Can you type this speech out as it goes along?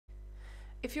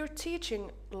If you're teaching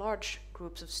large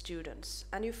groups of students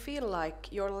and you feel like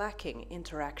you're lacking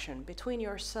interaction between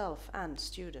yourself and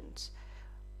students,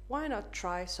 why not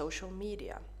try social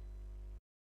media?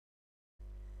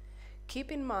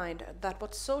 Keep in mind that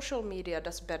what social media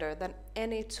does better than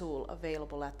any tool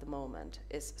available at the moment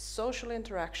is social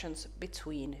interactions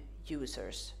between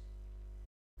users.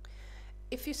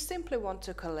 If you simply want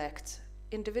to collect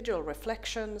individual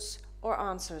reflections or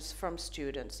answers from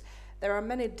students, there are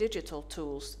many digital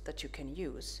tools that you can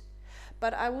use,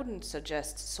 but I wouldn't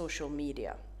suggest social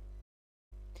media.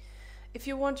 If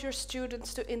you want your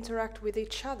students to interact with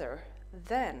each other,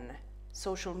 then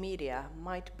social media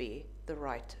might be the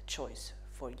right choice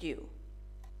for you.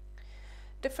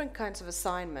 Different kinds of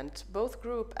assignment, both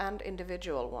group and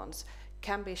individual ones,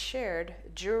 can be shared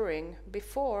during,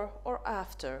 before, or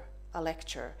after a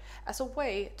lecture as a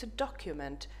way to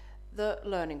document the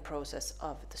learning process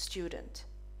of the student.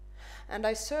 And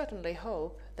I certainly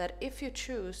hope that if you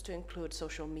choose to include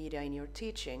social media in your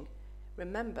teaching,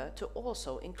 remember to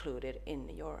also include it in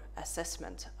your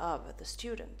assessment of the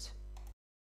student.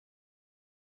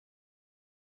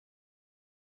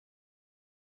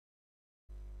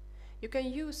 You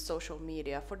can use social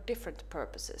media for different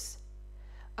purposes.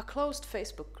 A closed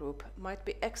Facebook group might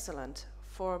be excellent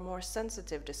for more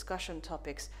sensitive discussion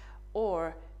topics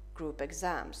or group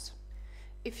exams.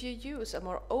 If you use a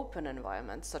more open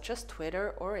environment such as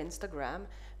Twitter or Instagram,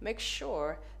 make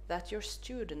sure that your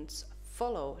students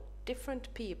follow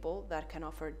different people that can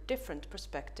offer different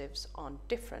perspectives on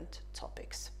different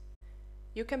topics.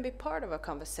 You can be part of a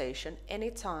conversation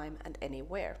anytime and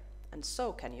anywhere, and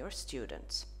so can your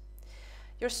students.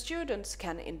 Your students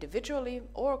can individually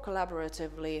or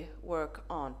collaboratively work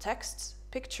on texts,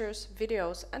 pictures,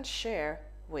 videos, and share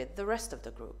with the rest of the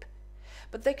group.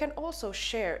 But they can also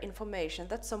share information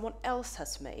that someone else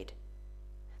has made.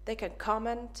 They can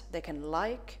comment, they can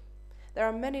like. There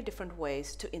are many different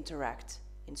ways to interact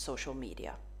in social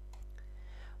media.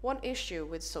 One issue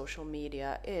with social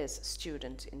media is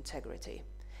student integrity.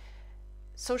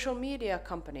 Social media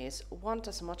companies want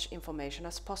as much information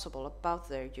as possible about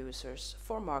their users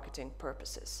for marketing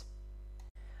purposes.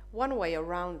 One way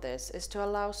around this is to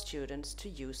allow students to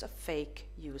use a fake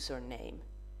username.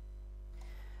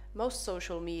 Most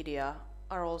social media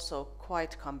are also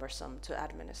quite cumbersome to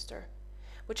administer,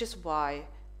 which is why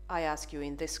I ask you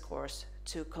in this course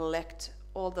to collect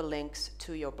all the links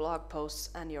to your blog posts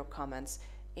and your comments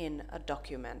in a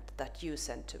document that you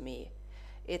send to me.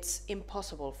 It's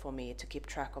impossible for me to keep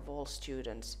track of all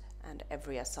students and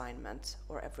every assignment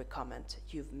or every comment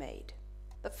you've made.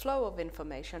 The flow of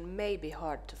information may be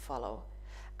hard to follow,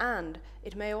 and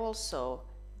it may also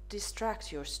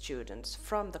distract your students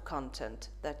from the content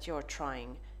that you're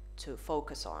trying to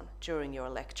focus on during your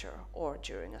lecture or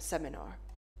during a seminar.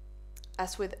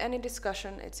 As with any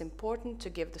discussion, it's important to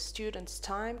give the students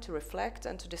time to reflect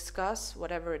and to discuss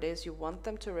whatever it is you want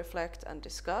them to reflect and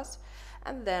discuss,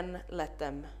 and then let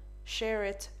them share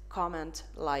it, comment,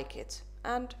 like it,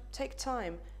 and take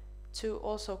time to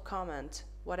also comment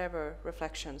whatever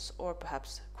reflections or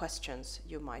perhaps questions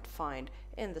you might find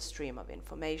in the stream of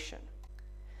information.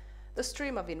 The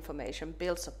stream of information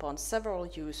builds upon several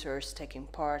users taking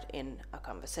part in a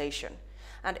conversation,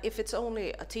 and if it's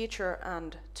only a teacher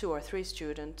and 2 or 3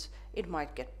 students, it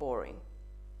might get boring.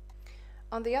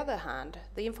 On the other hand,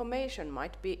 the information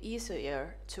might be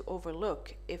easier to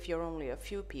overlook if you're only a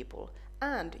few people,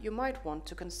 and you might want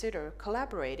to consider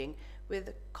collaborating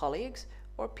with colleagues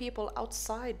or people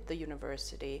outside the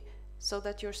university so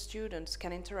that your students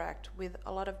can interact with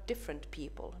a lot of different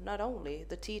people, not only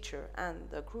the teacher and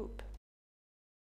the group.